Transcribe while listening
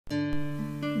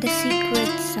The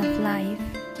Secrets of Life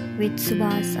with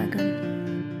Suvas Agam.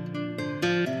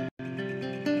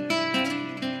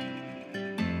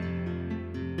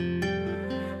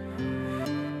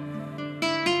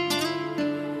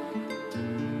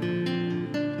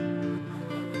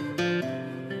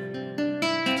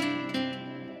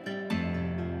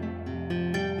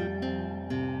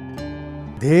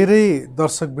 धेरै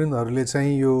दर्शकवृन्दहरूले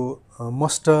चाहिँ यो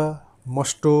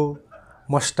मस्टो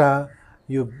मस्टा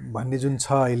यो भन्ने जुन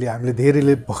छ अहिले हामीले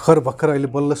धेरैले भर्खर अहिले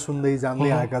बल्ल सुन्दै जान्दै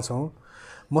आएका छौँ।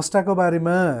 मस्टाको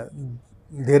बारेमा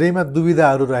धेरैमा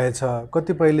दुविधाहरू रहेछ।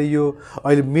 कतिपयले यो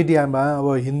अहिले मिडियामा अब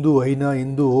हिन्दू होइन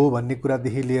हिन्दू हो भन्ने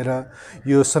कुरादेखि लिएर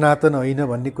यो सनातन होइन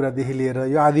भन्ने कुरादेखि लिएर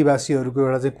यो आदिवासीहरूको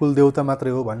एउटा चाहिँ कुलदेवता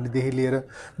मात्रै हो भन्नेदेखि लिएर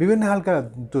विभिन्न खालका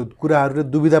कुराहरूले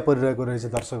दुविधा परिरहेको रहेछ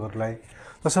दर्शकहरूलाई।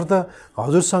 तसर्थ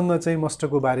हजुरसँग चाहिँ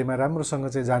मस्टको बारेमा राम्रोसँग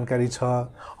चाहिँ जानकारी छ,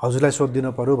 हजुरलाई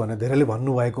सोधिदिन पर्यो भनेर धेरैले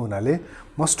भन्नुभएको हुनाले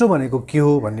मस्टो भनेको के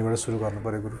हो भन्नेबाट सुरु गर्नु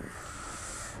पर्यो गुरु।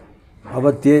 अब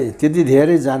त्यति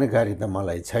धेरै जानकारी त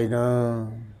मलाई छैन।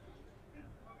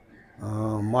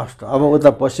 मस्ट अब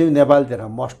उता पश्चिम नेपालतिर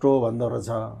मस्टो भन्दो रहेछ,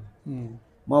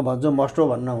 म भन्छु मस्टो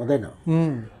भन्न हुँदैन।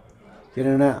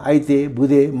 किनभने आइते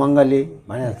बुधे मङ्गले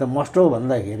भने जस्तो मस्टो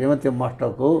भन्दाखेरिमा त्यो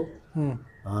मस्टको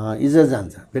इज्जत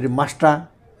जान्छ। फेरि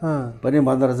मस्टा पनि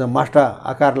भन्दो रहेछ, मस्टा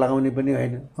आकार लगाउने पनि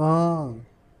होइन।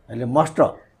 अहिले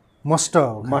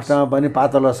मस्टमा पनि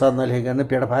पातलो स नलेखिकन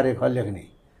पेट फारे ख लेख्ने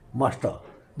मस्ट,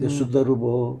 त्यो शुद्ध रूप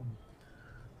हो।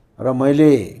 र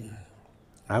मैले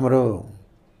हाम्रो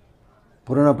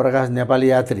पूर्ण प्रकाश नेपाली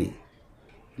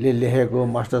यात्रीले लेखेको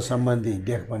मस्ट सम्बन्धी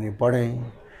लेख पनि पढेँ,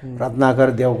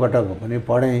 रत्नाकर देवकोटाको पनि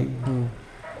पढेँ।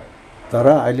 तर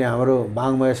अहिले हाम्रो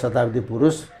वाङ्मय शताब्दी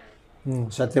पुरुष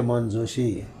सत्यमोहन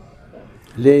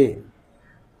जोशीले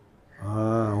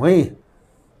वहीँ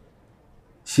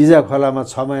सिजा खोलामा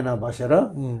 6 महिना बसेर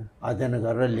अध्ययन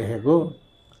गरेर लेखेको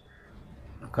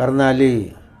कर्णाली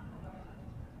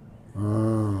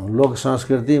लोक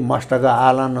संस्कृति मस्टका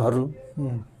आलानहरू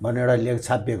भन्ने एउटा लेख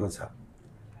छापिएको छ।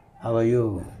 अब यो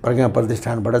प्रज्ञा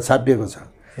प्रतिष्ठानबाट छापिएको छ।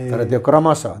 तर त्यो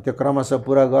क्रमशः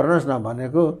पुरा गर्नुहोस् न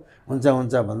भनेको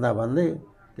हुन्छ भन्दै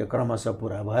त्यो क्रमशः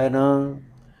पुरा भएन।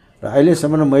 र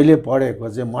अहिलेसम्म मैले पढेको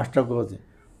चाहिँ मस्टको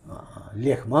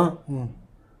लेखमा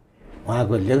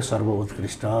उहाँको लेख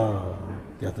सर्वोत्कृष्ट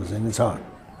त्यस्तो चाहिँ छ।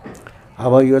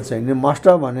 अब यो चाहिँ नि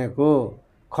मस्ट भनेको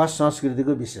खस संस्कृतिको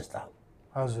विशेषता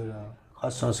हो। हजुर,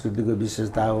 खस संस्कृतिको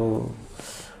विशेषता हो।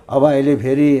 अब अहिले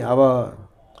फेरि अब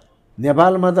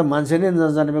नेपालमा त मान्छे नै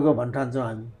नजन्मेको भन्ठान्छौँ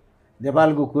हामी।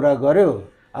 नेपालको कुरा गऱ्यो,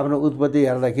 आफ्नो उत्पत्ति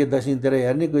हेर्दा के दक्षिणतिर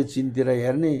हेर्ने, कोही चिनतिर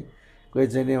हेर्ने, कोही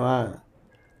चाहिँ नि उहाँ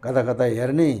कता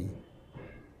हेर्ने।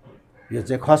 यो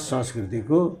चाहिँ खस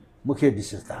संस्कृतिको मुख्य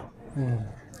विशेषता हो।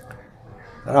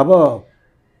 र अब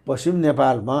पश्चिम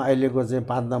नेपालमा अहिलेको चाहिँ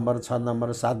 5 नम्बर 6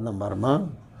 नम्बर 7 नम्बरमा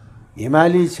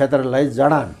हिमाली क्षेत्रलाई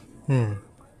जडान,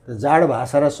 जाड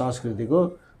भाषा र संस्कृतिको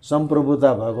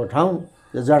सम्प्रभुता भएको ठाउँ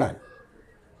त्यो जडान।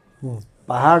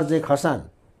 पहाड चाहिँ खसान,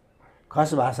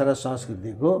 खस भाषा र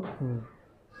संस्कृतिको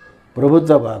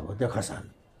प्रभुत्व भएको त्यो खसान।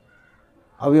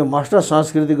 अब यो मस्ट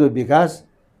संस्कृतिको विकास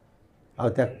अब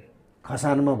त्यहाँ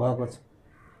खसानमा भएको छ।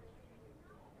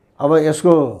 अब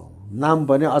यसको नाम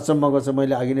पनि अचम्मको छ।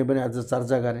 मैले अघि नै पनि आज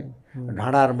चर्चा गरेँ।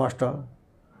 ढाँडार मस्ट,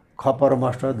 खपर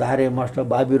मस्ट, धारे मस्ट,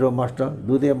 बाबिरो मस्ट,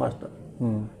 दुधे मस्ट,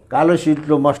 कालो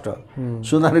सिट्लो मस्ट,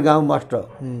 सुनार गाउँ मस्ट,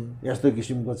 यस्तो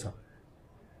किसिमको छ।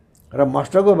 र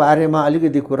मस्टको बारेमा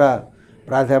अलिकति कुरा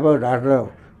प्राध्यापक डाक्टर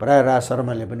प्रायराज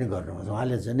शर्माले पनि गर्नुभएको छ।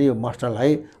 उहाँले चाहिँ नि यो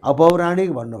मस्टलाई अपौराणिक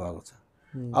भन्नुभएको छ।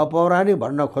 अपौराणिक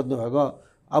भन्न खोज्नुभएको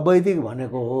अवैदिक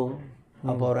भनेको हो,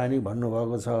 अपौराणिक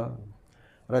भन्नुभएको छ।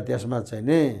 र त्यसमा चाहिँ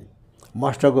नि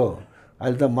मस्टको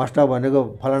अहिले त मस्ट भनेको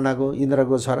फलानाको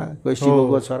इन्द्रको छोरा, कोही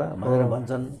शिवको छोरा भनेर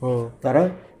भन्छन्। तर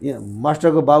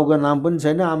मस्टको बाउको नाम पनि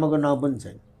छैन, आमाको नाम पनि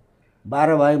छैन।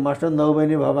 12 भाइ मस्ट 9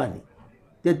 बहिनी भवानी,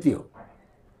 त्यति हो।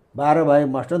 12 भाइ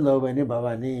मस्ट 9 बहिनी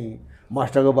भवानी।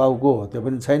 मस्टको बाउ को हो त्यो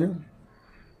पनि छैन।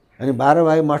 अनि 12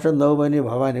 भाइ मस्ट 9 बहिनी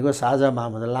भवानीको साझा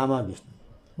मामा लामा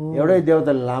विष्णु, एउटै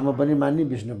देवताले लामा पनि मान्ने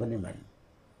विष्णु पनि मान्ने।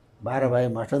 12 भाइ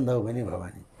मस्ट 9 बहिनी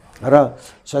भवानी। र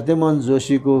सत्यमोहन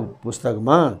जोशीको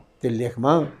पुस्तकमा त्यो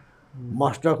लेखमा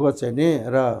मस्टको चाहिँ नि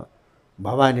र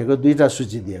भवानीको 2टा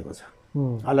सूची दिएको छ,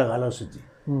 अलग अलग सूची,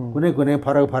 कुनै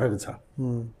फरक छ।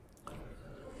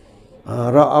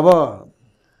 र अब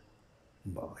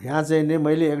यहाँ चाहिँ नि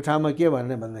मैले एक ठाउँमा के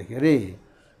भने भन्दाखेरि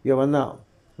योभन्दा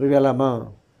कोही बेलामा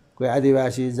कोही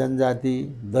आदिवासी, जनजाति,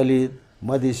 दलित,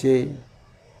 मधेसी,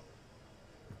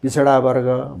 पिछडा वर्ग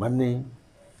भन्ने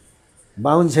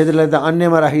बाहुन क्षेत्रलाई त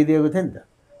अन्यमा राखिदिएको थियो नि त।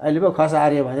 अहिले पो खस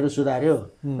आर्य भनेर सुधार्यो।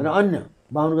 र अन्य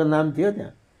बाहुनको नाम थियो,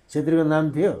 त्यहाँ क्षेत्रीको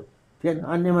नाम थियो,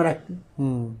 अन्यमा राख्थ्यो।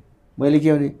 म मैले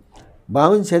के भने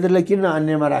बाहुन क्षेत्रले किन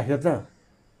अन्यमा राख्यो त?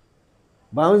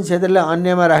 बाहुन क्षेत्रले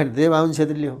अन्यमा राख्ने त्यही बाहुन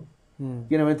क्षेत्रले हो।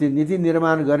 किनभने त्यो नीति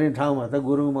निर्माण गर्ने ठाउँमा त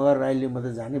गुरुङ मगर राईले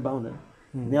मात्रै जाने पाउँदैन,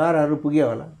 नेवारहरू पुग्यो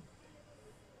होला।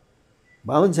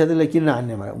 बाहुन क्षेत्रले किन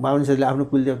अन्यमा? बाहुन क्षेत्रले आफ्नो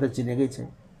कुलदेवता चिनेकै छैन।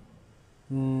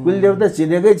 कुलदेवता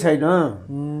चिनेकै छैन।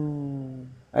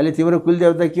 अहिले तिम्रो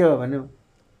कुलदेवता के हो भन्यो?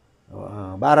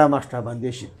 12 माष्ट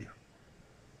भन्दै सिद्धियो।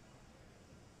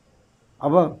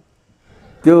 अब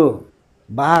त्यो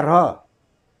 12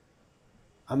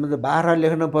 हामी त 12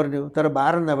 लेख्न पर्ने हो, तर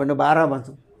 12 नभने 12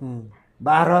 भन्छौँ।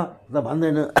 12 त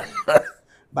भन्दैन,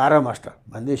 12 माष्ट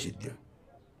भन्दै सिद्धियो।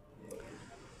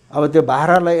 अब त्यो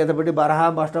 12लाई यतापट्टि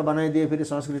 12 माष्ट बनाइदिए, फेरि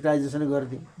संस्कृताइजेसन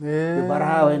गरिदियो। त्यो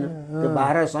 12 होइन, त्यो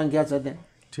 12 सङ्ख्या छ त्यहाँ।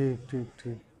 ठिक ठिक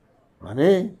ठिक। भने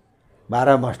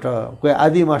 12 माष्ट, कोही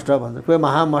आदि माष्ट भन्छ, कोही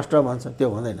महामाष्ट भन्छ। त्यो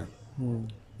हुँदैन।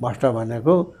 माष्ट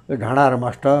भनेको ढाँडार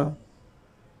माष्ट,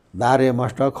 दारे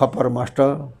माष्ट, खप्पर माष्ट,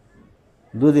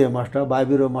 दुधे माष्ट,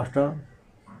 बाबिरो माष्ट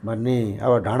भन्ने।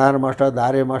 अब ढाँडार माष्ट,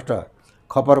 दारे माष्ट,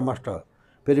 खप्पर माष्ट।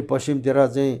 फेरि पश्चिमतिर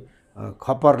चाहिँ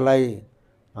खप्परलाई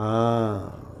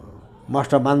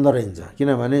माष्ट मान्दो रहन्छ,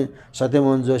 किनभने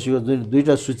सत्यमोहन जोशीको जुन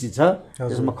 2टा सूची छ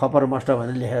त्यसमा खप्पर माष्ट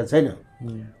भनेर लेखेको छैन।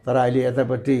 तर अहिले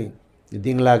यतापट्टि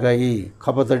दिङलाका यी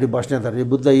खपतडी बस्नेतहरू,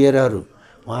 बुद्ध एरहरू,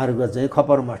 उहाँहरूको चाहिँ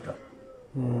खप्पर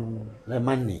माष्टलाई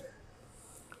मान्ने।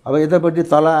 अब यतापट्टि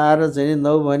तल आएर चाहिँ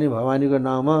नौभनी भवानीको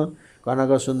नाउँमा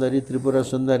कनक सुन्दरी, त्रिपुरा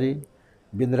सुन्दरी,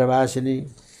 बिन्द्रवासिनी,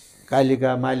 कालिका,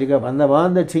 मालिका भन्दा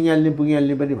भन्दै ठिङ्याल्नी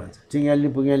पुङ्याल्नी पनि भन्छ। ठिङ्याल्नी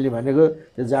पुङ्याल्नी भनेको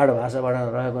त्यो जाड भाषाबाट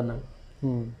रहेको नाम।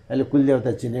 अहिले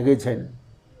कुलदेवता चिनेकै छैन।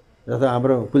 जस्तो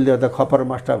हाम्रो कुलदेवता खप्पर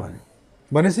माष्ट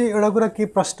भनेपछि एउटा कुरा के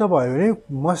प्रश्न भयो भने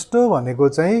मस्ट भनेको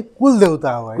चाहिँ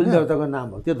कुलदेवता हो, कुलदेवताको नाम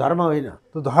हो, त्यो धर्म होइन।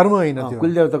 त्यो धर्म होइन, त्यो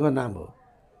कुलदेवताको नाम हो।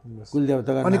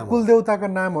 कुलदेवताको अनि कुलदेवताका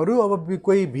नामहरू अब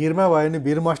कोही भिरमा भयो भने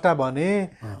भिर मस्टा भने,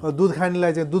 दुध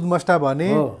खानेलाई चाहिँ दुध मस्टा भने,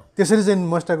 त्यसरी चाहिँ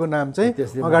मस्टाको नाम चाहिँ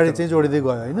अगाडि चाहिँ जोडिँदै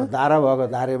गयो होइन। दारा भएको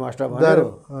दारे मस्टा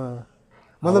भन्यो,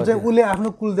 मतलब चाहिँ उसले आफ्नो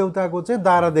कुलदेवताको चाहिँ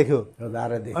दारा देख्यो,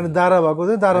 अनि दारा भएको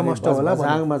चाहिँ दारा मस्ट होला।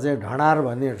 झाङमा चाहिँ ढाँडार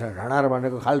भन्ने, ढाँडार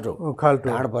भनेको खाल्टो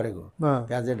ढाँड परेको,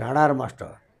 त्यहाँ चाहिँ ढाँडार मस्ट।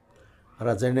 र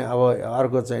चाहिँ नि अब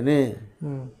अर्को चाहिँ नि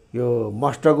यो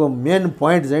मस्टको मेन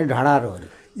पोइन्ट चाहिँ ढाँडार हो।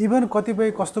 इभन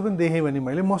कतिपय कस्तो पनि देखेँ भने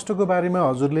मैले मस्टको बारेमा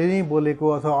हजुरले नै बोलेको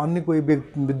अथवा अन्य कोही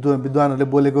विद्वानहरूले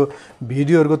बोलेको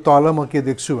भिडियोहरूको तल म के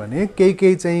देख्छु भने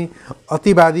केही चाहिँ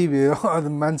अतिवादी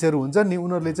मान्छेहरू हुन्छन् नि,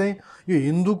 उनीहरूले चाहिँ यो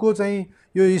हिन्दूको चाहिँ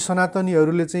यो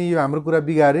सनातनीहरूले चाहिँ यो हाम्रो कुरा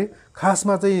बिगारे।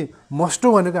 खासमा चाहिँ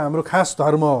मस्टो भनेको हाम्रो खास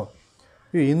धर्म हो,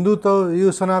 यो हिन्दू त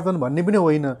यो सनातन भन्ने पनि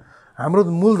होइन, हाम्रो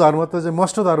मूल धर्म त चाहिँ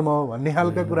मस्ट धर्म हो भन्ने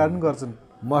खालका कुरा पनि गर्छन्।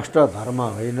 मस्ट धर्म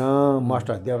होइन,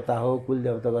 मस्ट देवता हो,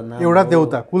 कुलदेवताको नाम एउटा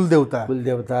देवता, कुलदेवता,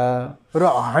 कुलदेवता। र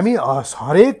हामी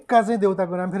हरेकका चाहिँ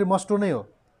देवताको नाम फेरि मस्टो नै हो।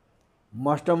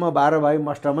 मस्टमा 12 भाइ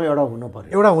मस्टमा एउटा हुनु पर्यो,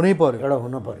 एउटा हुनै पर्यो, एउटा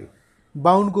हुनु पर्यो।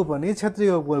 बाहुनको पनि,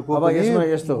 क्षेत्रीयको अब यसमा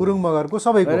यस्तो गुरुङ मगरको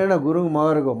सबैको होइन, गुरुङ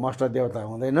मगरको मस्ट देवता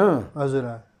हुँदैन। हजुर।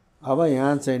 अब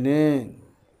यहाँ चाहिँ नि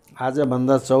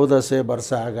आजभन्दा 1400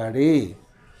 वर्ष अगाडि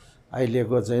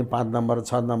अहिलेको चाहिँ 5 नम्बर,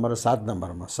 6 नम्बर, 7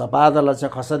 नम्बरमा सपादल छ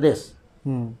खसदेश,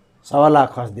 1.25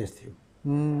 लाख खस देश थियो।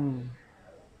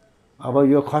 अब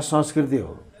यो खस संस्कृति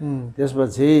हो।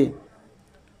 त्यसपछि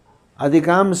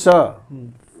अधिकांश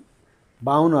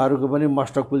बाहुनहरूको पनि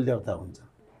मस्ट कुलदेवता हुन्छ,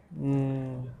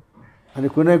 अनि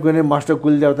कुनै कुनै मस्ट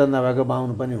कुलदेवता नभएको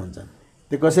बाहुन पनि हुन्छन्।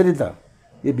 त्यो कसरी त?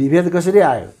 यो विभेद कसरी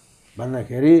आयो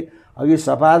भन्दाखेरि अघि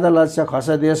सपादल छ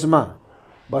खस देशमा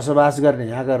बसोबास गर्ने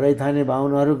यहाँका रैथाने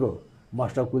बाहुनहरूको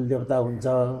मस्ट कुलदेवता हुन्छ,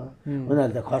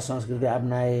 उनीहरूले त खस संस्कृति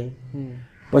अप्नाए।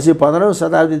 पछि 15औं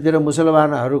शताब्दीतिर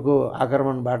मुसलमानहरूको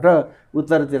आक्रमणबाट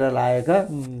उत्तरतिर लागेका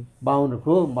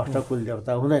बाहुनको मस्ट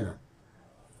कुलदेवता हुँदैन।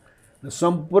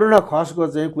 सम्पूर्ण खसको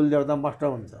चाहिँ कुलदेवता मस्ट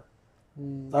हुन्छ।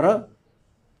 तर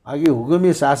अघि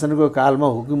हुकुमी शासनको कालमा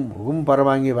हुकुम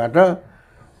परवानगीबाट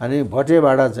अनि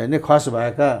भोटेबाट चाहिँ नि खस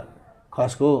भएका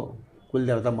खसको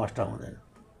कुलदेवता मस्ट हुँदैन।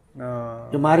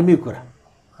 यो मार्मिक कुरा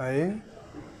है।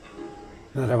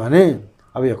 भने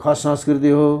अब यो खस संस्कृति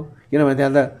हो, किनभने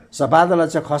त्यहाँ त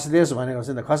सपादल छ खस देश भनेको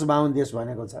छैन, खस बाहुन देश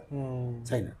भनेको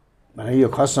छैन। भने यो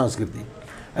खस संस्कृति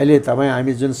अहिले तपाईँ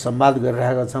हामी जुन संवाद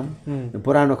गरिरहेका छौँ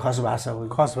पुरानो खस भाषा हो।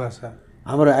 खस भाषा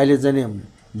हाम्रो अहिले चाहिँ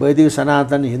वैदिक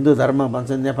सनातन हिन्दू धर्म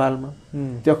भन्छ नेपालमा,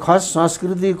 त्यो खस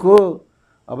संस्कृतिको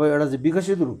अब एउटा चाहिँ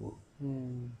विकसित रूप हो।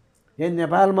 यहाँ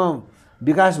नेपालमा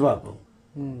विकास भएको,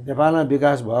 नेपालमा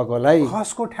विकास भएकोलाई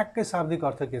खसको ठ्याक्कै शाब्दिक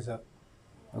अर्थ के छ?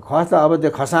 खस त अब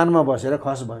त्यो खसानमा बसेर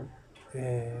खस भयो,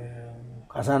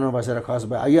 खसानमा बसेर खस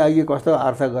भयो। अघि कस्तो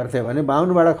अर्थ गर्थे भने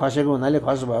बाहुनबाट खसेको हुनाले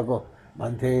खस भएको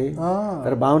भन्थे।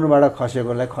 तर बाहुनबाट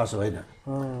खसेकोलाई खस होइन।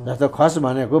 जस्तो खस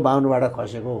भनेको बाहुनबाट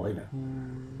खसेको होइन।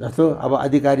 जस्तो अब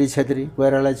अधिकारी छेत्री,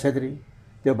 कोइराला छेत्री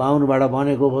त्यो बाहुनबाट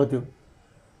बनेको भयो त्यो।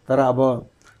 तर अब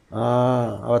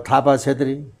थापा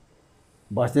छेत्री,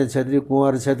 बस्ने छेत्री,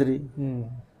 कुँवर छेत्री,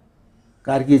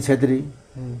 कार्की छेत्री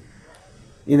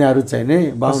यिनीहरू चाहिँ नै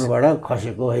बाहुनबाट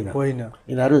खसेको होइन।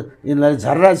 यिनीहरू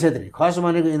झर्रा छेत्री, खस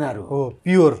भनेको यिनीहरू हो,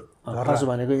 प्योर खस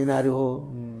भनेको यिनीहरू हो।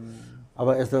 अब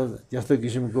त्यस्तो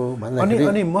किसिमको भन्दाखेरि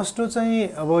अनि मस्टो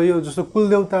चाहिँ अब यो जस्तो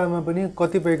कुलदेवतामा पनि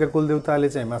कतिपयका कुलदेवताले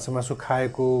चाहिँ मासु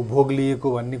खाएको भोग लिएको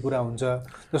भन्ने कुरा हुन्छ।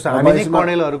 जस्तो हामी नै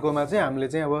कणेलहरूकोमा चाहिँ हामीले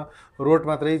चाहिँ अब रोट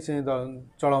मात्रै चाहिँ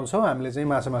चढाउँछौँ, हामीले चाहिँ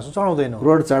मासु चढाउँदैनौँ।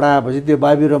 रोट चढाएपछि त्यो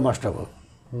बाबी र मस्ट भयो।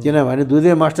 किनभने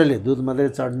दुधे मस्टले दुध मात्रै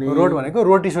चढ्ने। रोट भनेको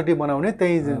रोटी बनाउने,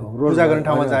 त्यही पूजा गर्ने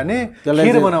ठाउँमा जाने,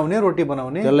 खिर बनाउने, रोटी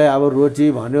बनाउने। त्यसलाई अब रोटी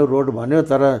भन्यो, रोट भन्यो,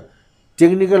 तर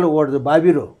टेक्निकल वर्ड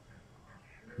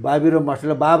बाबी र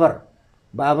मस्टले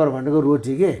बाबर भनेको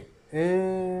रोटी के।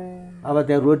 अब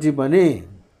त्यहाँ रोटी पनि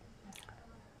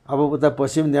अब उता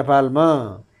पश्चिम नेपालमा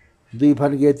 2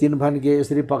 फन्के 3 फन्के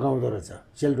यसरी पकाउँदो रहेछ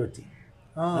सेलरोटी।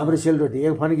 हाम्रो सेलरोटी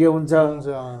 1 फन्के हुन्छ,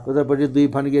 उतापट्टि 2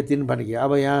 फन्के 3 फन्के।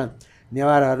 अब यहाँ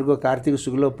नेवारहरूको कार्तिक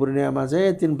शुक्ल पूर्णिमामा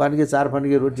चाहिँ 3 फन्के 4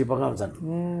 फन्के रोटी पकाउँछन्।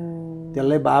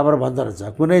 त्यसलाई बाबर भन्दो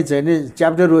रहेछ। कुनै चाहिँ नि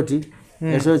च्याप्टे रोटी,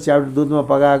 यसो च्याप्टे दुधमा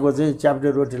पकाएको चाहिँ च्याप्टे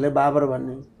रोटीलाई बाबर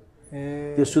भन्ने।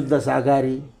 त्यो शुद्ध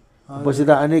शाकाहारी। पछि त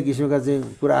अनेक किसिमका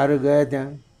चाहिँ कुराहरू गए त्यहाँ।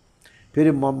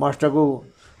 फेरि मस्टको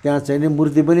त्यहाँ चाहिँ नि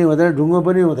मूर्ति पनि हुँदैन, ढुङ्गो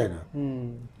पनि हुँदैन,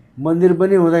 मन्दिर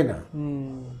पनि हुँदैन।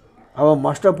 अब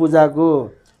मस्ट पूजाको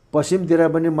पश्चिमतिर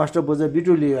पनि मस्ट पूजा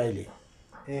बिटुलियो अहिले।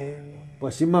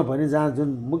 पश्चिममा पनि जहाँ जुन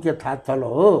मुख्य थलो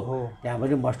हो त्यहाँ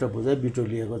पनि मस्ट पूजा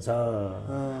बिटुलिएको छ।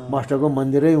 मस्टको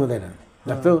मन्दिरै हुँदैन।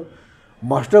 जस्तो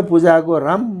मस्ट पूजाको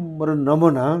राम्रो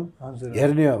नमुना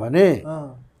हेर्ने हो भने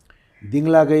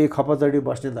दिङलाकै खपतडी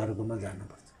बस्नेतहरूकोमा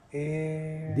जानुपर्छ।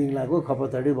 दिङलाको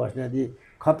खपतडी बस्नेती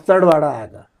खप्तडबाट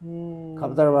आएका,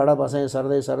 खप्तडबाट बसाइ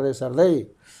सर्दै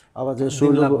अब चाहिँ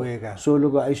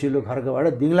सोलुको आइसिलु खर्कबाट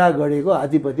दिङला गढीको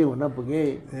अधिपति हुन पुगे।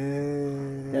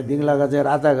 त्यहाँ दिङलाका चाहिँ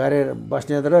राता घरे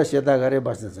बस्नेत र सेता घरे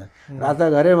बस्नेत छ। राता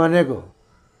घरे भनेको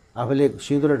आफूले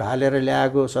सिँदुरो ढालेर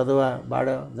ल्याएको सदुवाबाट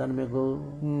जन्मेको,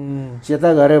 सेता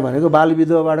घरे भनेको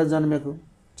बालविधवाबाट जन्मेको।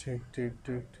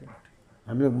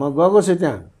 हामीले म गएको छु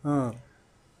त्यहाँ।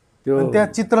 त्यो त्यहाँ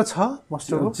चित्र छ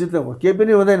मस्टको? चित्र केही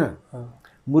पनि हुँदैन,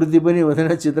 मूर्ति पनि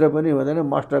हुँदैन, चित्र पनि हुँदैन।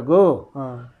 मस्टको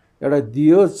एउटा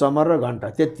दियो, चमर र घन्टा,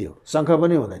 त्यति हो। शङ्ख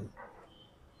पनि हुँदैन।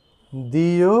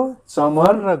 दियो,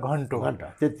 चमर र घन्टा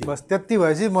त्यति, बस त्यति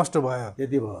भएपछि मस्ट भयो।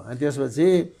 त्यति भयो। अनि त्यसपछि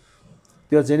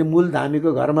त्यो चाहिँ मूल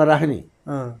धामीको घरमा राख्ने।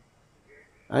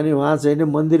 अनि उहाँ चाहिँ नि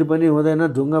मन्दिर पनि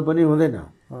हुँदैन, ढुङ्गा पनि हुँदैन।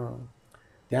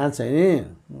 त्यहाँ चाहिँ नि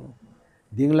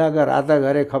दिङलाका राता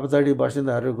घरे खपतडी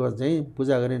बस्नेतहरूको चाहिँ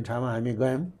पूजा गर्ने ठाउँमा हामी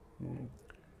गयौँ।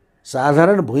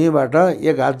 साधारण भुइँबाट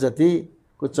 1 हात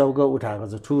जतिको चौका उठाएको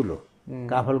छ, ठुलो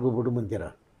काफलको बुटुमुनतिर।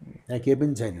 त्यहाँ केही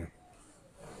पनि छैन।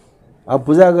 अब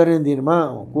पूजा गर्ने दिनमा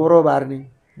कोरो बार्ने।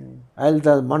 अहिले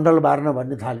त मण्डल बार्न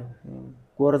भन्ने थाल्यो।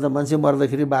 कोरो त मान्छे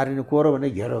मर्दाखेरि बार्ने। कोरो भने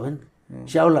घेरो हो नि,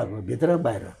 स्याउलाको भित्र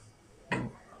बाहिर।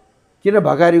 किन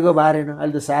भकारीको बारेन?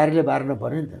 अहिले त सारीले बार्न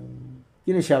पर्यो नि त,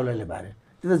 किन स्याउलाले बारे?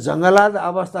 त्यो त जङ्गलात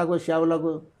अवस्थाको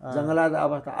स्याउलाको जङ्गलात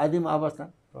अवस्था, आदिम अवस्था,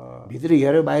 भित्री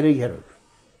घेरो बाहिरै घेरो।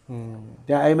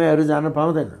 त्यहाँ आइमाईहरू जान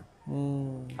पाउँदैन।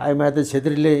 आइमाई त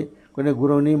छेत्रीले कुनै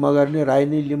गुरुङनी, मगर्नी,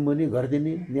 राईनी, लिम्बुनी,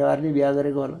 घरदिनी, नेवारनी बिहा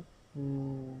गरेको होला।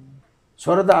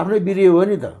 छोरा त आफ्नै बिरियो हो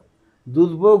नि त।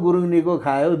 दुध पो गुरुङनीको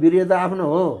खायो, बिरियो त आफ्नो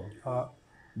हो।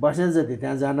 बस्ने जति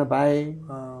त्यहाँ जान पाए,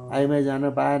 आइमाई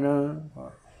जान पाएन।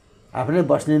 आफ्नै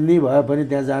बस्ने नि भए पनि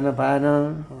त्यहाँ जान पाएन।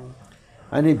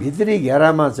 अनि भित्री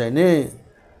घेरामा चाहिँ नि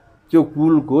त्यो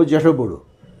कुलको जेठो बुढो,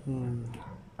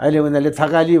 अहिले उनीहरूले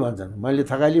थकाली भन्छन्, मैले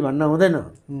थकाली भन्न हुँदैन।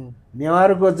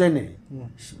 नेवारको चाहिँ नि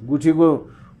गुठीको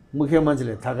मुख्य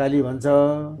मान्छेले थकाली भन्छ।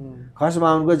 खस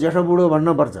बाहुनको जेठो बुढो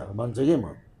भन्नुपर्छ भन्छु कि म।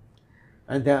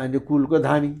 अनि त्यहाँ अनि कुलको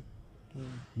धामी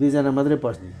 2 जना मात्रै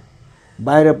पस्ने।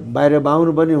 बाहिर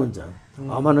बाहुन पनि हुन्छ,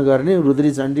 हवन गर्ने,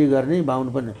 रुद्री चण्डी गर्ने बाहुन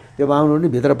पनि। त्यो बाहुन पनि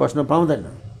भित्र पस्न पाउँदैन,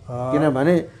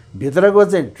 किनभने भित्रको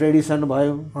चाहिँ ट्रेडिसन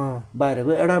भयो,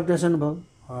 बाहिरको एडाप्टेसन भयो।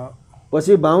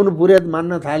 पछि बाहुन पुर्यात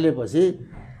मान्न थालेपछि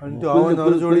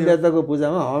कुलदेवताको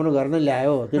पूजामा हवन गर्न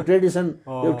ल्यायो। त्यो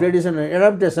ट्रेडिसन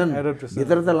एडाप्टेसन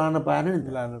भित्र त लान पाएन नि त।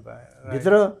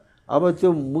 भित्र अब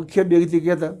त्यो मुख्य व्यक्ति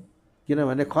के त?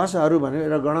 किनभने खसहरू भनेको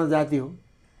एउटा गणजाति हो।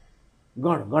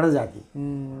 गणजाति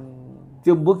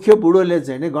त्यो मुख्य बुढोले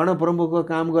चाहिँ नि गण प्रमुखको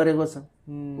काम गरेको छ।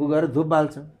 ऊ गएर धुप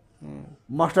बाल्छ।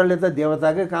 मस्टरले त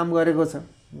देवताकै काम गरेको छ।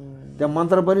 त्यहाँ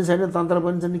मन्त्र पनि छैन, तन्त्र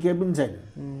पनि छैन, केही पनि छैन।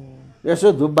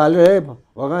 यसो धुप बाल्यो, हे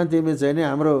भगवान् तिमी चाहिँ नि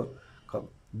हाम्रो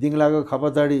दिङ्लाको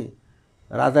खपतडी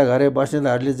राता घरे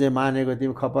बस्नेताहरूले चाहिँ मानेको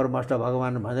तिमी खप्पर मस्ट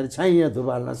भगवान् भनेर छाइयो धुप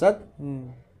हाल्न साथ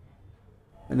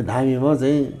अनि धामीमा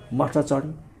चाहिँ मस्ट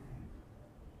चढ्यो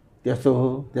त्यस्तो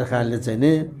हो। त्यस कारणले चाहिँ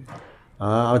नि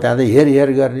अब त्यहाँ त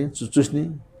हेर गर्ने चुस्ने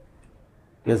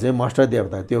त्यो चाहिँ मस्ट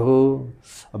देवता त्यो हो।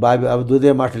 बाबी अब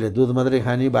दुधे मस्टले दुध मात्रै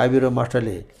खाने, बाबी र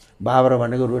मस्टले बाबर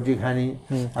भनेको रोटी खाने,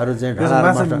 अरू चाहिँ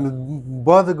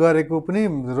वध गरेको पनि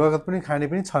रगत पनि खाने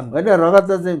पनि छन् होइन। रगत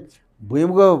त चाहिँ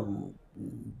भुइँको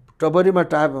टपरीमा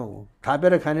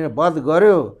थापेर खाने, वध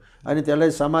गर्यो अनि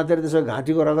त्यसलाई समातेर त्यसो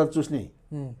घाँटीको रगत चुस्ने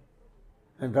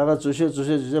अनि रगत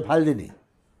चुस्यो फालिदिने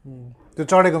त्यो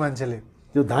चढेको मान्छेले,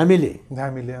 त्यो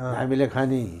धामीले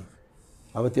खाने।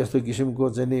 अब त्यस्तो किसिमको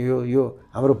चाहिँ नि यो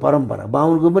हाम्रो परम्परा,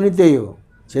 बाहुनको पनि त्यही हो,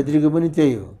 छेत्रीको पनि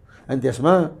त्यही हो। अनि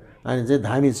त्यसमा अनि चाहिँ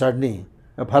धामी चढ्ने,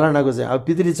 फलानाको चाहिँ अब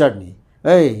पितृ चढ्ने,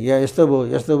 यहाँ यस्तो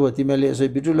भयो तिमीले यसो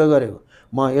बिटुलो गर्यो,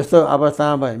 म यस्तो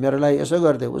अवस्थामा भएँ, मेरो लागि यसो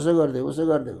गरिदेऊ उसो गरिदेऊ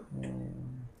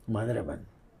भनेर भन्ने।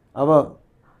 अब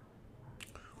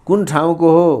कुन ठाउँको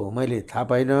हो मैले थाहा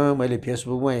पाइनँ, मैले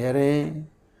फेसबुकमा हेरेँ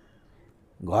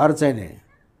घर चाहिँ नि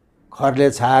खरले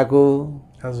छाएको,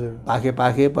 हजुर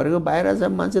पाखे परेको, बाहिर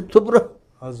चाहिँ मान्छे थुप्रो,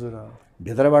 हजुर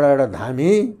भित्रबाट एउटा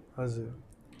धामी, हजुर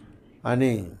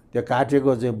अनि त्यो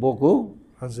काटेको चाहिँ बोको,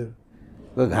 हजुर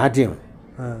घाँटीमा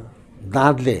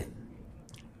दाँतले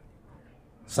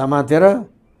समातेर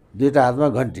दुईटा हातमा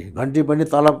घन्टी पनि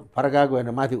तल फर्काएको होइन,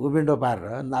 माथि उभिन्डो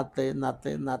पारेर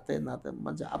नाच्दै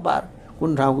मान्छे अपार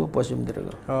कुन ठाउँको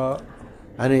पश्चिमतिरको।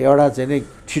 अनि एउटा चाहिँ नि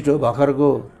छिटो भर्खरको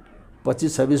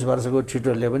 25-26 वर्षको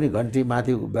छिटोले पनि घन्टी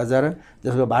माथि बजाएर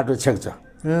त्यसको बाटो छेक्छ,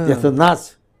 त्यस्तो नाच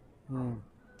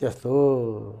त्यस्तो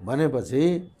भनेपछि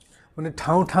अनि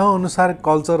ठाउँ अनुसार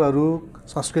कल्चरहरू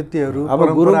संस्कृतिहरू अब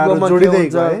गुरुङकोमा जोडिँदै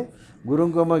गए।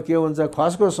 गुरुङकोमा के हुन्छ,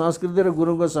 खसको संस्कृति र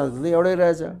गुरुङको संस्कृति एउटै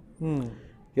रहेछ।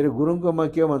 के अरे गुरुङकोमा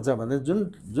के भन्छ भने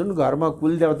जुन घरमा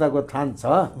कुलदेवताको थान छ,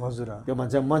 हजुर त्यो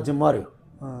मान्छे मर्यो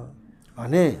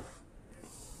अनि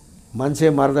मान्छे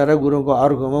मर्दा र गुरुङको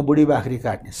अर्कोमा बुढी बाख्री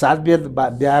काट्ने, 7 बेद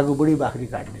बिहाको बुढी बाख्री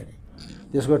काट्ने अरे,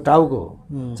 त्यसको टाउको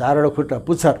 4वटा खुट्टा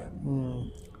पुच्छर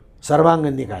सर्वाङ्ग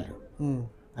निकाल्यो।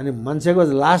 अनि मान्छेको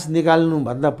लास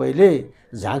निकाल्नुभन्दा पहिले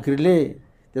झाँक्रीले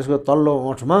त्यसको तल्लो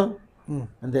ओठमा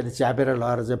अनि त्यसले च्यापेर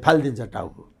लगाएर चाहिँ फालिदिन्छ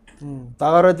टाउको।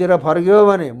 तगरतिर फर्क्यो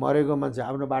भने मरेको मान्छे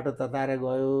आफ्नो बाटो तताएर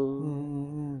गयो,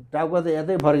 टाउको त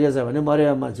यतै फर्केछ भने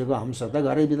मरेको मान्छेको हंस त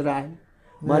घरैभित्र आयो,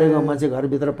 मरेको मान्छे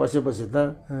घरभित्र पसेपछि त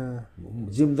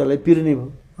जिम्तलाई पिर्ने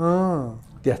भयो,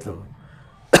 त्यस्तो हो।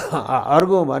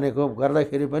 अर्को भनेको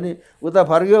गर्दाखेरि पनि उता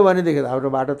फर्क्यो भनेदेखि आफ्नो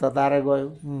बाटो तताएर गयो,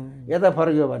 यता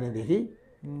फर्क्यो भनेदेखि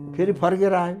फेरि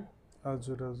फर्केर आयो।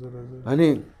 अनि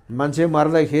मान्छे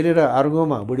मर्दाखेरि र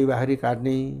अर्कोमा बुढी बाख्री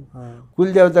काट्ने,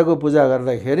 कुलदेवताको पूजा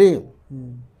गर्दाखेरि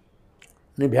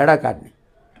अनि भेडा काट्ने,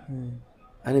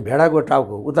 अनि भेडाको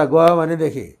टाउको उता गयो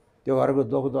भनेदेखि त्यो घरको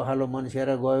दोख दोखालो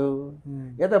मन्सिएर गयो,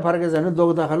 यता फर्केछ भने दोख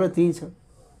दोखालो त्यहीँ छ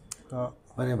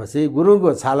भनेपछि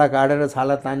गुरुङको छाला काटेर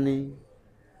छाला तान्ने,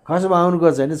 खस बाहुनको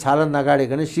चाहिँ छाला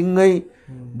नकाटेकन सिङ्गै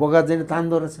बोका चाहिँ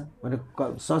तान्दो रहेछ भने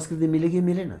संस्कृति मिल्यो कि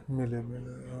मिलेन?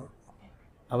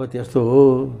 अब त्यस्तो हो।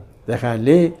 त्यस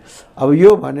कारणले अब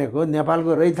यो भनेको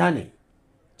नेपालको रैथाने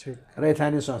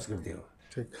संस्कृति हो।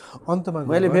 अन्तमा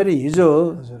मैले फेरि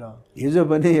हिजो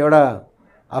पनि एउटा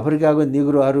अफ्रिकाको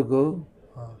निग्रोहरूको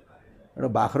एउटा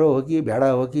बाख्रो हो कि भेडा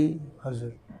हो कि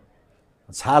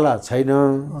छाला छैन,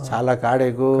 छाला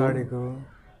काटेको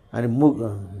अनि मुख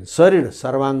शरीर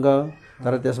सर्वाङ्ग,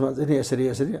 तर त्यसमा चाहिँ यसरी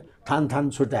थान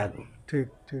छुट्याएको,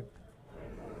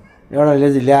 एउटाले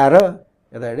चाहिँ ल्याएर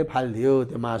यतापट्टि फालिदियो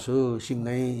त्यो मासु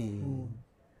सिङ्गै।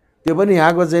 त्यो पनि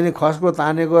यहाँको चाहिँ खसको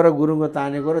तानेको र गुरुङको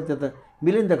तानेको र त्यो त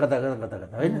मिल्यो नि त कता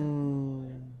होइन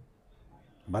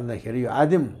भन्दाखेरि यो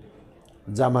आदिम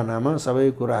जमानामा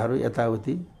सबै कुराहरू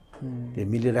यताउति त्यो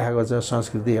मिलिरहेको छ,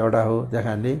 संस्कृति एउटा हो। त्यस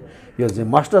कारणले यो चाहिँ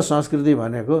मस्ट संस्कृति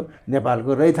भनेको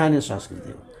नेपालको रैथाने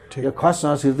संस्कृति हो। यो खस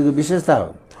संस्कृतिको विशेषता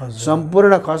हो।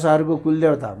 सम्पूर्ण खसहरूको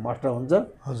कुलदेवता मस्ट हुन्छ।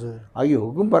 अघि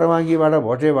हुकुम परवानगीबाट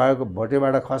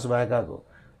भोटेबाट खस भएकाको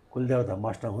कुलदेवता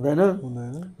मस्ट हुँदैन।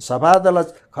 सफातल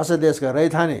खस देशका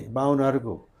रैथाने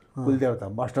बाहुनहरूको कुलदेवता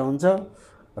मस्ट हुन्छ।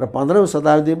 र 15औं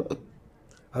शताब्दीमा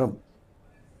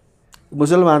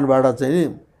मुसलमानबाट चाहिँ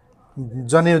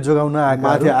जनेऊ जोगाउन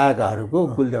माथि आएकाहरूको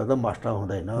कुलदेवता मस्ट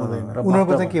हुँदैन।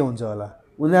 उनीहरूको चाहिँ के हुन्छ होला?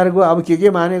 उनीहरूको अब के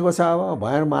मानेको छ, अब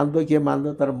भएर मान्दो के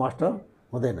मान्दो, तर मस्ट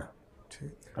हुँदैन।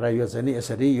 र यो चाहिँ नि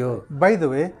यसरी यो बाइ द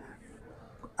वे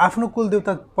आफ्नो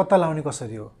कुलदेवता पत्ता लगाउने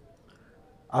कसरी हो?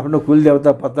 आफ्नो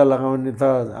कुलदेवता पत्ता लगाउने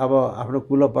त अब आफ्नो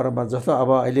कुल परम्परा जस्तो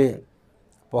अब अहिले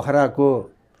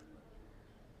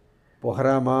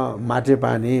पोखरामा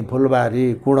माटेपानी,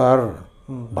 फुलबारी, कुँडर,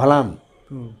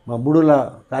 भलाममा बुडुला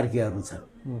कार्कीहरू छन्।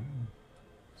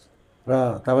 र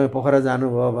तपाईँ पोखरा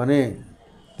जानुभयो भने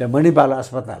त्यहाँ मणिपाल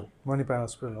अस्पताल मणिपाल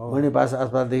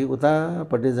अस्पतालदेखि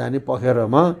उतापट्टि जाने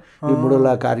पखेरोमा यो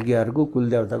मुडुला कार्कीहरूको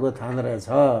कुलदेवताको थान रहेछ।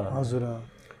 हजुर।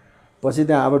 पछि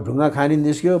त्यहाँ अब ढुङ्गा खानी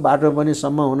निस्क्यो, बाटो पनि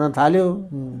सम्म हुन थाल्यो।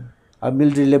 अब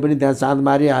मिलिट्रीले पनि त्यहाँ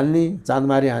चाँदमारी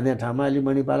हाल्ने ठाउँमा अहिले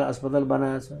मणिपाल अस्पताल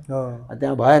बनाएछ।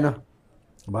 त्यहाँ भएन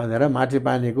भनेर माथि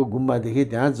पानीको गुम्बादेखि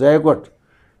त्यहाँ जयकोट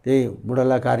त्यही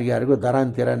मुडला कार्कीहरूको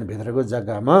दरान तेरान भित्रको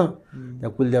जग्गामा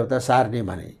त्यहाँ कुलदेवता सार्ने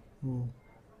भने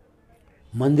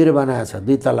मन्दिर बनाएछ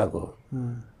 2 तलाको।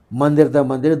 मन्दिर त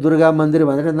मन्दिर, दुर्गा मन्दिर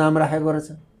भनेर नाम राखेको रहेछ।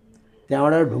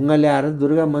 त्यहाँबाट ढुङ्गा ल्याएर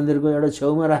दुर्गा मन्दिरको एउटा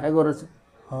छेउमा राखेको रहेछ।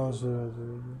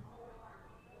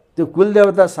 त्यो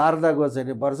कुलदेवता शारदाको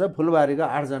चाहिँ वर्ष फुलबारीको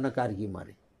 8 जना कार्की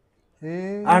मरे।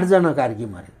 8 जना कार्की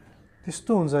मरे।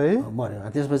 त्यस्तो हुन्छ है? मऱ्यो।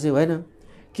 त्यसपछि होइन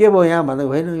के भयो यहाँ भन्दा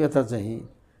होइन यो त चाहिँ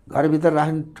घरभित्र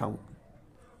राख्ने ठाउँ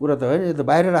कुरा त होइन, यो त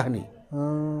बाहिर राख्ने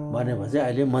भनेपछि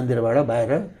अहिले मन्दिरबाट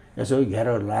बाहिर यसो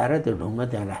घेरो लाएर त्यो ढुङ्गा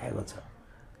त्यहाँ राखेको छ।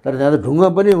 तर त्यहाँ त ढुङ्गा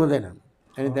पनि हुँदैन।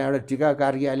 अनि त्यहाँ एउटा टिका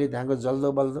कार्की अहिले त्यहाँको जल्दो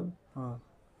बल्दो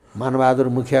मानबहादुर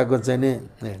मुखियाको चाहिँ नि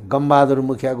गमबहादुर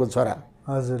मुखियाको छोरा।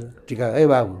 हजुर। टिका ए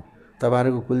बाबु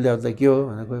तपाईँहरूको कुलदेवता के हो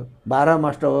भनेको 12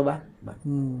 मास्ट हो बा।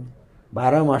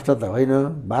 12 मास्ट त होइन,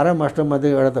 12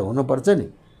 मास्टरमध्ये एउटा त हुनुपर्छ नि।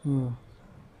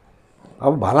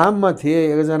 अब भलाममा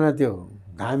थिए एकजना त्यो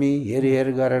धामी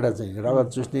हेर गरेर चाहिँ रगत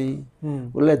चुस्ने,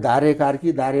 उसले दारे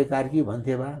कार्की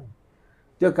भन्थे बा।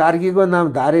 त्यो कार्कीको नाम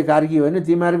दारे कार्की होइन,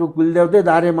 तिमीहरूको कुलदेवतै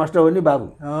दारे मास्ट हो नि बाबु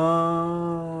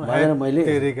भनेर मैले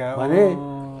भने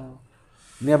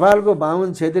नेपालको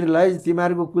बाहुन छेत्रीलाई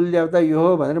तिमीहरूको कुलदेवता यो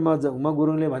हो भनेर म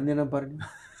गुरुङले भनिदिन पर्ने।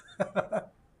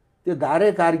 त्यो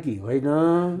दारे कार्की होइन,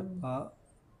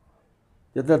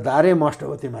 त्यो त दारे मास्ट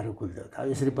हो तिमीहरूको कुलदेवता।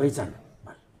 यसरी पहिचान।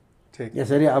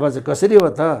 यसरी अब चाहिँ कसरी हो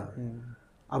त?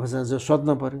 अब चाहिँ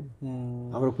सोध्नु पर्यो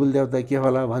हाम्रो कुलदेवता के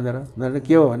होला भनेर।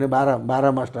 के हो भने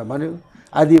 12 मास्ट भन्यो,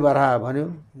 आदि बराह भन्यो।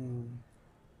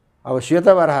 अब श्वेत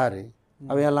बराह अरे।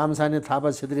 अब यहाँ लामसाने थापा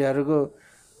छेत्रीहरूको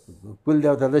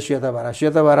कुलदेवता त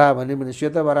श्वेत बराह भन्यो भने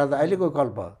श्वेत बराह त अहिलेको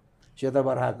कल्प, श्वेत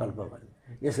बराह कल्प भन्यो।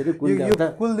 यसरी कुलदेवता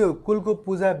कुलको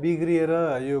पूजा बिग्रिएर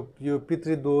यो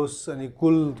पितृदोष अनि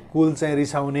कुल चाहिँ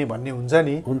रिसाउने भन्ने हुन्छ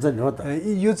नि हो त।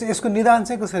 यो चाहिँ यसको निदान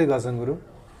चाहिँ कसरी गर्छन् गुरु?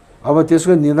 अब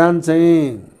त्यसको निदान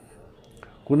चाहिँ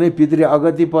कुनै पितृ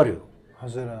अगति पर्यो।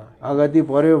 हजुर। अगति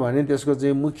पर्यो भने त्यसको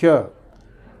चाहिँ मुख्य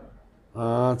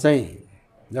चाहिँ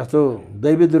जस्तो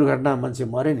दैवी दुर्घटना मान्छे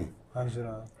मऱ्यो नि। हजुर।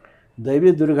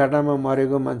 दैवी दुर्घटनामा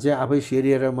मरेको मान्छे आफै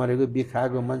सेरिएर मरेको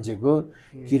बिखाएको मान्छेको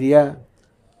क्रिया,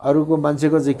 अरूको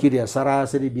मान्छेको चाहिँ क्रिया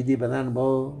सरासरी विधि विधान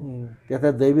भयो। त्यता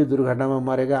दैवी दुर्घटनामा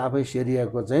मरेका आफै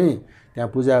सेरिएको चाहिँ त्यहाँ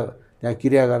पूजा त्यहाँ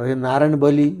क्रिया गर्दाखेरि नारायण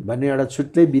बलि भन्ने एउटा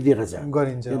छुट्टै विधि रहेछ,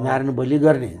 गरिन्छ। त्यो नारायण बलि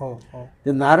गर्ने।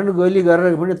 त्यो नारायण बलि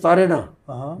गरेर पनि तरेन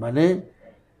भने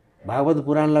भागवत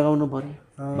पुराण लगाउनु पर्यो।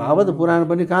 भागवत पुराण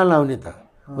पनि कहाँ लाउने त?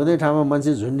 कुनै ठाउँमा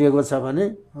मान्छे झुन्डिएको छ भने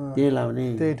त्यही लाउने।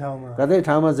 कतै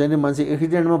ठाउँमा चाहिँ मान्छे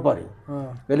एक्सिडेन्टमा पर्यो,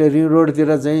 कहिले रिङ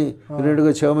रोडतिर चाहिँ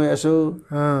रोडको छेउमा यसो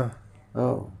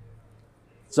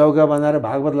चौका बनाएर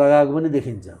भागवत लगाएको पनि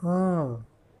देखिन्छ।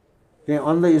 त्यही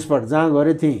अन द स्पट जहाँ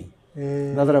गऱ्यो त्यहीँ।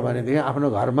 नत्र भनेदेखि आफ्नो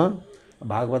घरमा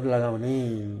भागवत लगाउने।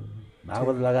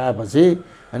 भागवत लगाएपछि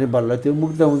अनि बल्ल त्यो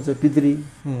मुक्त हुन्छ पितृ।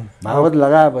 भागवत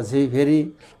लगाएपछि फेरि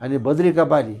अनि बद्री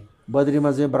कपाली,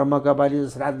 बद्रीमा चाहिँ ब्रह्म कपाली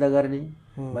श्राद्ध गर्ने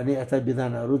भन्ने यस्ता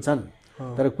विधानहरू छन्।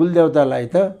 तर कुलदेवतालाई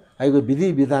त अहिलेको विधि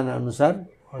विधान अनुसार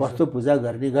कस्तो पूजा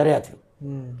गर्ने गरेका थियो,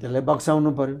 त्यसलाई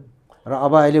बक्साउनु पर्यो। र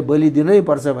अब अहिले बलि दिनै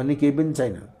पर्छ भन्ने केही पनि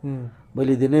छैन।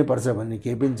 बलि दिनै पर्छ भन्ने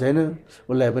केही पनि छैन।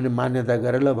 उसलाई पनि मान्यता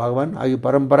गरेर ल भगवान् अघि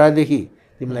परम्परादेखि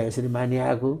तिमीलाई यसरी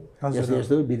मानिआएको, यस्तो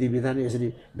यस्तो विधि विधान, यसरी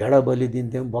भेडा बलि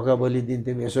दिन्थ्यौँ, बोका बलि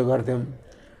दिन्थ्यौँ, यसो गर्थ्यौँ।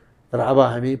 तर अब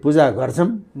हामी पूजा गर्छौँ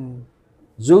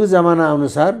जुग जमाना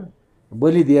अनुसार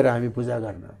बलि दिएर हामी पूजा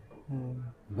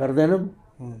गर्दैनौँ।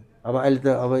 अब अहिले त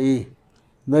अब यी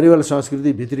नरिवल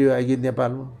संस्कृति भित्रियो अघि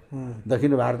नेपालमा।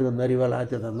 दक्षिण भारतको नरिवल आयो,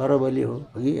 त्यो त नरबली हो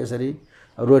कि यसरी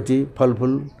रोटी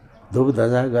फलफुल धुप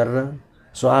धजा गरेर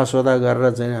सुहासोदा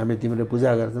गरेर चाहिँ हामी तिमीले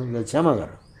पूजा गर्छौँ, क्षमा गर।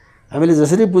 हामीले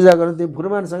जसरी पूजा गर्छौँ त्यो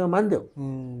फुर्मानसँग मान्थ्यौ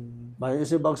भने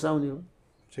यसो बक्साउने हो।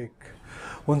 ठिक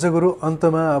हुन्छ गुरु।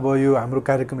 अन्तमा अब यो हाम्रो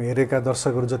कार्यक्रम हेरेका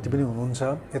दर्शकहरू जति पनि हुनुहुन्छ,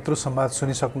 यत्रो संवाद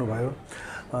सुनिसक्नुभयो।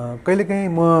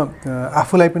 कहिलेकाहीँ म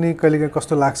आफूलाई पनि कहिलेकाहीँ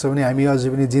कस्तो लाग्छ भने हामी अझै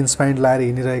पनि जिन्स प्यान्ट लाएर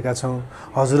हिँडिरहेका छौँ।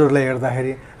 हजुरहरूलाई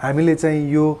हेर्दाखेरि हामीले चाहिँ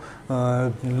यो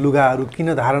लुगाहरू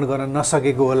किन धारण गर्न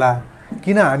नसकेको होला,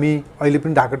 किन हामी अहिले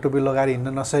पनि ढाका टोपी लगाएर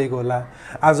हिँड्न नसकेको होला।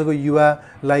 आजको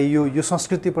युवालाई यो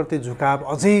संस्कृतिप्रति झुकाव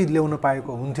अझै ल्याउन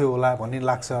पाएको हुन्थ्यो होला भन्ने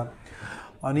लाग्छ।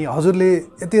 अनि हजुरले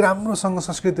यति राम्रोसँग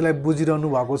संस्कृतिलाई बुझिरहनु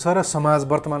भएको छ र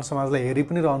वर्तमान समाजलाई हेरि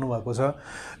पनि रहनु भएको छ।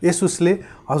 यस उसले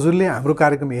हजुरले हाम्रो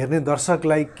कार्यक्रम हेर्ने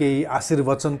दर्शकलाई केही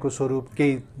आशीर्वचनको स्वरूप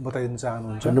केही बताइदिन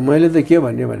चाहनुहुन्छ? अनि मैले त के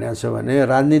भनेको छु भने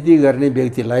राजनीति गर्ने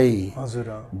व्यक्तिलाई, हजुर,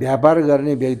 व्यापार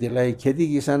गर्ने व्यक्तिलाई, खेती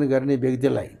किसान गर्ने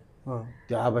व्यक्तिलाई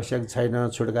त्यो आवश्यक छैन,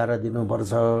 छुटकारा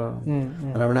दिनुपर्छ।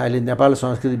 किनभने अहिले नेपाल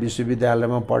संस्कृत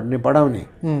विश्वविद्यालयमा पढाउने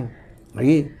है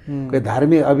कोही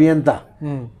धार्मिक अभियन्ता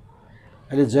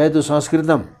अहिले जयतु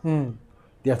संस्कृतम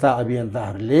त्यस्ता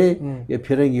अभियन्ताहरूले यो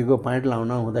फिरङ्गीको प्यान्ट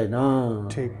लाउन हुँदैन,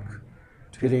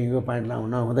 फिरङ्गीको प्यान्ट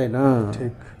लाउन हुँदैन,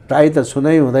 टाई त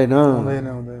छुनै हुँदैन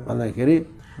भन्दाखेरि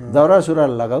दौरा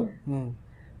सुरुवाल लगाऊ,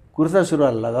 कुर्ता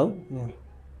सुरुवाल लगाऊ।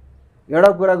 एउटा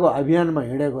कुराको अभियानमा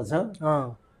हिँडेको छ,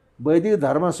 वैदिक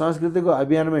धर्म संस्कृतिको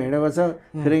अभियानमा हिँडेको छ।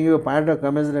 फिरङ्गीको प्यान्ट र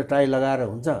कमेज र टाई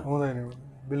लगाएर हुन्छ? हुँदैन,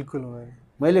 बिल्कुल हुँदैन।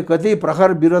 मैले कति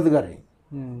प्रखर विरोध गरेँ।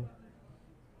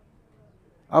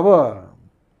 अब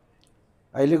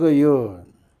अहिलेको यो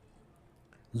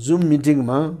जुम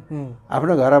मिटिङमा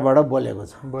आफ्नो घरबाट बोलेको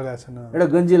छ, एउटा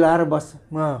गन्जी लाएर बस्छ,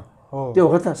 त्यो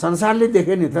हो त? संसारले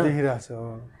देख्यो नि त, देखिरहेछ।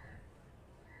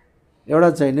 एउटा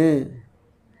चाहिँ नि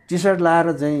टी सर्ट लाएर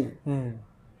चाहिँ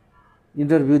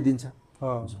इन्टरभ्यू दिन्छ,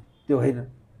 त्यो होइन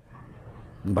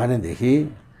भनेदेखि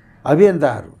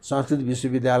अभियन्ताहरू संस्कृत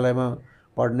विश्वविद्यालयमा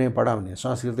पढाउने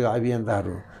सांस्कृतिक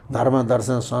अभियन्ताहरू धर्म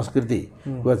दर्शन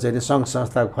संस्कृतिको चाहिँ सङ्घ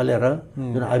संस्था खोलेर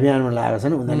जुन अभियानमा लागेका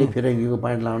छन् उनीहरूले फिरङ्गीको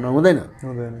प्यान्ट लाउन हुँदैन,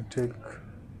 ठिक।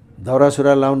 दौरा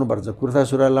सुरुवाल लाउनुपर्छ, कुर्ता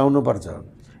सुरुवाल लाउनुपर्छ।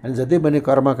 अनि जति पनि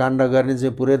कर्मकाण्ड गर्ने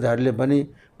चाहिँ पुरोहितहरूले पनि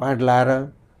प्यान्ट लाएर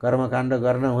कर्मकाण्ड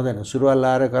गर्न हुँदैन, सुरुवाल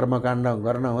लाएर कर्मकाण्ड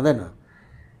गर्न हुँदैन।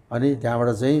 अनि त्यहाँबाट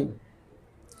चाहिँ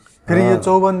फेरि यो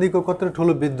चौबन्दीको कत्रो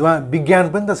ठुलो विज्ञान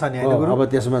पनि त छ नि। अब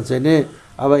त्यसमा चाहिँ नि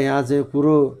अब यहाँ चाहिँ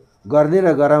कुरो गर्ने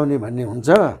र गराउने भन्ने हुन्छ।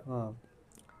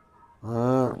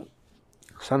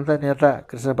 सन्त नेता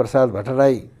कृष्णप्रसाद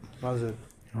भट्टराई हजुर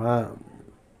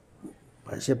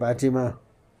भैँसे पार्टीमा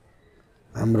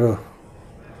हाम्रो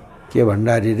के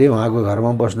भण्डारी रे उहाँको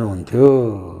घरमा बस्नुहुन्थ्यो,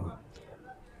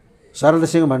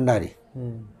 शरदसिंह भण्डारी।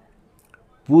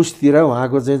 पुसतिर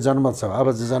उहाँको चाहिँ जन्मोत्सव, अब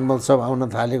चाहिँ जन्मोत्सव आउन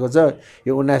थालेको छ।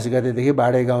 यो 19 गतेदेखि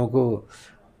बाडे गाउँको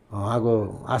उहाँको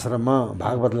आश्रममा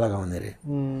भागवत लगाउने रे।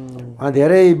 उहाँ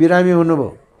धेरै बिरामी हुनुभयो।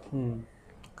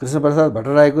 कृष्णप्रसाद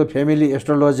भट्टराईको फ्यामिली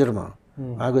एस्ट्रोलोजरमा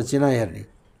उहाँको चिना हेर्ने,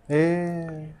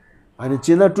 अनि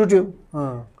चिना टुट्यो।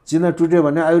 चिना टुट्यो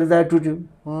भने आयुर्दाय टुट्यो।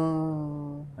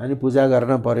 अनि पूजा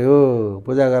गर्न पर्यो।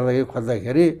 पूजा गर्दाखेरि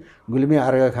खोज्दाखेरि गुल्मी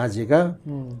अर्घ खाँचीका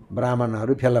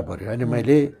ब्राह्मणहरू फेला पर्यो। अनि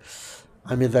मैले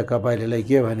अमिता कपालेलाई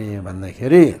के भने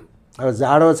भन्दाखेरि अब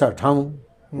जाडो छ ठाउँ,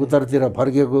 उत्तरतिर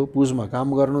फर्केको, पुसमा काम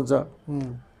गर्नु छ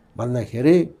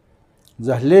भन्दाखेरि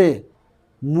जसले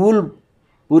मूल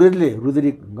पुरोहितले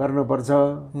रुद्री गर्नुपर्छ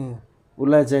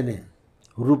उसलाई चाहिँ नि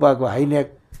रुपाको हाइनेक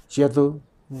सेतो,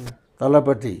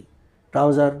 तलपट्टि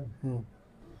ट्राउजर,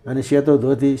 अनि सेतो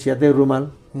धोती, सेतै रुमाल।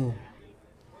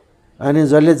 अनि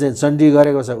जसले चाहिँ चण्डी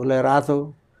गरेको छ उसलाई रातो,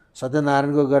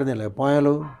 सत्यनारायणको गर्नेलाई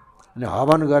पहेँलो, अनि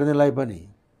हवन गर्नेलाई पनि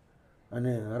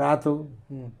अनि रातो,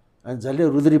 अनि जसले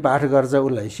रुद्री पाठ गर्छ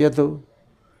उसलाई सेतो।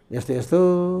 यस्तो यस्तो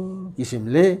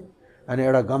किसिमले अनि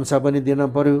एउटा गम्छा पनि दिन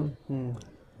पर्यो,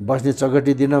 बस्ने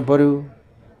चगटी दिन पर्यो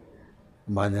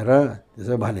भनेर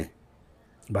त्यसो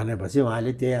भनेपछि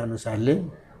उहाँले त्यही अनुसारले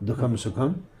दुखम सुखम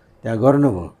त्यहाँ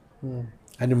गर्नुभयो।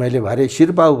 अनि मैले भरे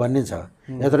शिरपाउ भन्ने छ,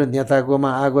 यत्रो नेताकोमा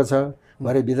आएको छ,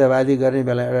 भरे विधावादी गर्ने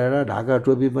बेला एउटा ढाका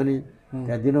टोपी पनि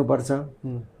त्यहाँ दिनुपर्छ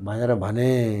भनेर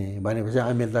भनेपछि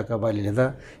अमिता कपालीले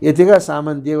त यतिका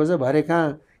सामान दिएको छ, भरे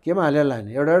कहाँ केमा हालेर लाने,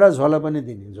 एउटा झोला पनि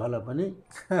दिने, झोला पनि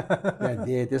त्यहाँ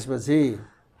दिए। त्यसपछि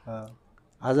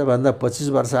आजभन्दा 25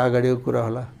 वर्ष अगाडिको कुरा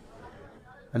होला।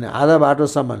 अनि आधा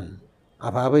बाटोसम्म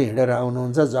आफै हिँडेर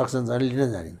आउनुहुन्छ, जक्सन झन् लिन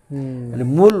जाने। अनि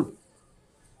मूल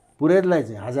पुरोहितलाई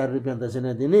चाहिँ 1000 रुपियाँ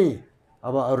दक्षिणा दिने,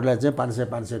 अब अरूलाई चाहिँ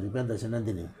 500 रुपियाँ दक्षिणा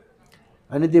दिने।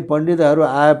 अनि ती पण्डितहरू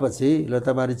आएपछि ल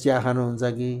तपाईँहरू चिया खानुहुन्छ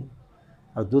कि,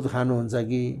 अब दुध खानुहुन्छ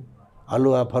कि,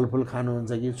 हलुवा फलफुल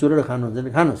खानुहुन्छ कि, चुरोट खानुहुन्छ नि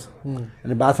खानुहोस्।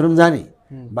 अनि बाथरुम जाने,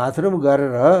 बाथरुम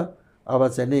गरेर अब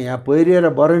चाहिँ नि यहाँ पहिरिएर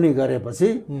बरनी गरेपछि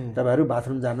तपाईँहरू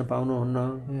बाथरुम जान पाउनुहुन्न,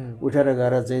 उठेर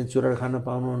गएर चाहिँ चुरोट खान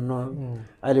पाउनुहुन्न।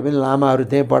 अहिले पनि लामाहरू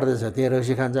त्यहीँ पढ्दैछ, त्यहीँ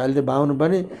रक्सी खान्छ। अहिले त बाहुनु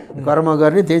पनि कर्म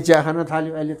गर्ने त्यहीँ चिया खान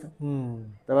थाल्यो। अहिले त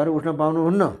तपाईँहरू उठ्न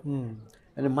पाउनुहुन्न।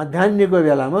 अनि मध्याह्नको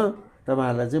बेलामा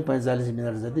तपाईँहरूलाई चाहिँ 45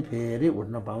 मिनट जति फेरि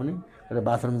उठ्न पाउने र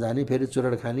बाथरुम जाने, फेरि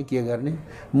चुरोट खाने, के गर्ने,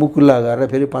 मुकुल्ला गरेर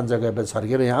फेरि पञ्चगव्य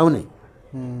छर्केर यहाँ आउने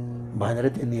भनेर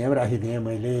त्यो नियम राखिदिएँ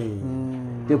मैले।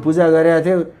 त्यो पूजा गरेको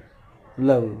थियो। ल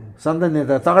सन्त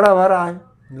नेता तगडा भएर आयो,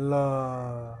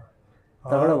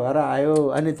 तगडा भएर आयो।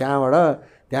 अनि त्यहाँ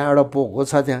एउटा पोको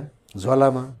छ त्यहाँ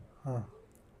झोलामा,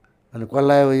 अनि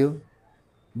कसलाई हो यो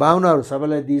बाहुनाहरू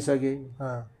सबैलाई दिइसके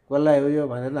अँ, कसलाई हो यो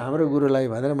भनेर हाम्रो गुरुलाई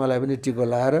भनेर मलाई पनि टिको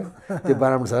लाएर त्यो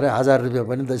ब्राह्मण सरले 1000 रुपियाँ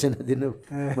पनि दक्षिणा दिनु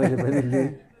मैले पनि लिएँ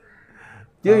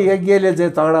त्यो यज्ञले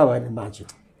चाहिँ तगडा भयो नि बाँच्यो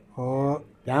हो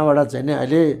त्यहाँबाट चाहिँ नि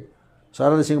अहिले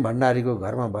शरद सिंह भण्डारीको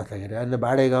घरमा बस्दाखेरि अहिले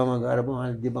बाडे गाउँमा गएर पो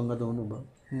उहाँले दिवङ्गत हुनुभयो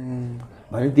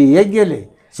भने ती यज्ञले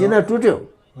सिना टुट्यो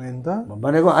होइन त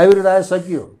भनेको आयुर्दाय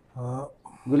सकियो अँ,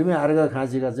 गुल्मी आर्ग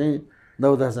खाँचीका चाहिँ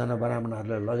 9-10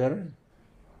 ब्राह्मणहरूलाई लगेर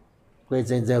कोही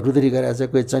चाहिँ रुद्री गरेको छ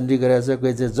कोही चण्डी गरेको छ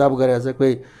कोही चाहिँ जप गरेको छ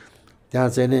कोही त्यहाँ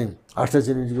चाहिँ नि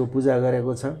अष्टचिनीजीको पूजा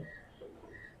गरेको छ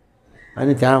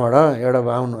अनि त्यहाँबाट एउटा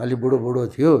बाहुन अलि बुढो बुढो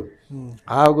थियो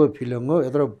आगो फिलुङ्गो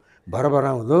यत्रो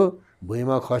भरभराउँदो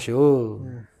भुइँमा खस्यो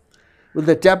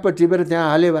उसले ट्याप्प टिपेर त्यहाँ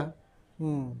हाल्यो बा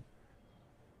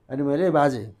अनि मैले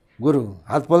बाजे गुरु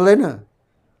हात पोल्दैन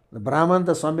ब्राह्मण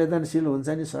त संवेदनशील हुन्छ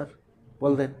नि सर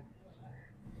पोल्दैन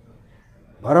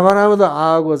भरभराउँदो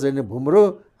आगो चाहिँ नि भुम्रो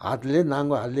हातले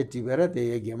नाङ्गो हातले टिपेर त्यो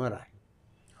यज्ञमा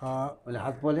राख्यो मैले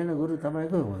हात पोलेन गुरु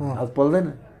तपाईँको हात पोल्दैन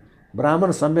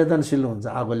ब्राह्मण संवेदनशील हुन्छ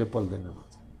आगोले पोल्दैन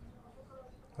भन्छ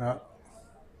अँ,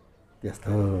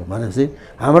 त्यस्तो भनेपछि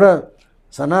हाम्रो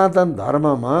सनातन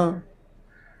धर्ममा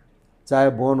चाहे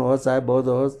बोन होस् चाहे बौद्ध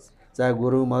होस् चाहे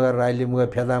गुरुङ मगर राई लिम्बू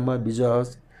फेदामा बिजु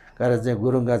होस् कारण चाहिँ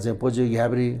गुरुङका चाहिँ पोजु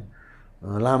घ्याब्री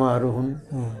लामाहरू हुन्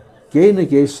केही न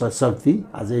केही शक्ति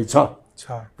अझै छ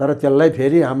तर त्यसलाई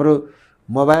फेरि हाम्रो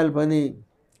मोबाइल पनि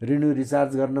रिन्यू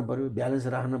रिचार्ज गर्न पऱ्यो ब्यालेन्स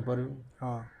राख्नु पऱ्यो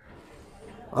अँ,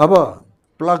 अब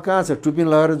प्लग कहाँ छ टुपिन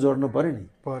लगाएर जोड्नु पऱ्यो नि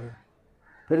पर्यो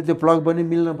फेरि त्यो प्लग पनि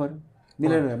मिल्न पऱ्यो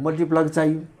मिलेन मल्टिप्लग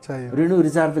चाहियो चाहियो रिन्यू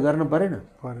रिचार्ज गर्न परेन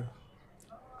पर्यो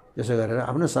त्यसो गरेर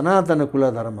आफ्नो सनातन कुल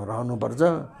धर्म रहनुपर्छ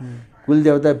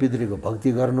कुलदेवता पितृको भक्ति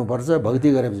गर्नुपर्छ भक्ति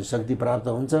गरेपछि शक्ति प्राप्त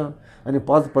हुन्छ अनि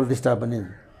पद प्रतिष्ठा पनि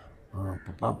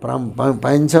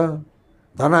पाइन्छ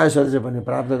धन ऐश्वर्य पनि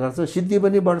प्राप्त गर्छ सिद्धि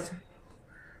पनि बढ्छ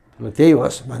त्यही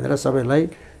होस् भनेर सबैलाई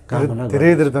कामना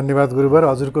धेरै धेरै धन्यवाद गुरुवर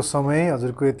हजुरको समय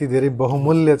हजुरको यति धेरै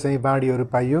बहुमूल्य चाहिँ बाणीहरू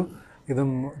पाइयो एकदम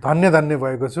धन्य धन्य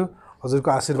भएको छु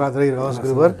हजुरको आशीर्वाद रहिरहोस्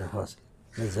गुरुवर होस्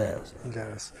जय होस् जय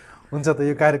होस् हुन्छ त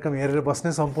यो कार्यक्रम हेरेर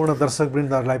बस्ने सम्पूर्ण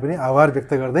दर्शकवृन्दहरूलाई पनि आभार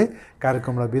व्यक्त गर्दै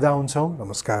कार्यक्रमलाई बिदा हुन्छौँ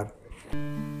नमस्कार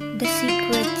The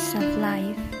Secrets of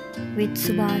Life with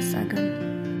Suvas Agam.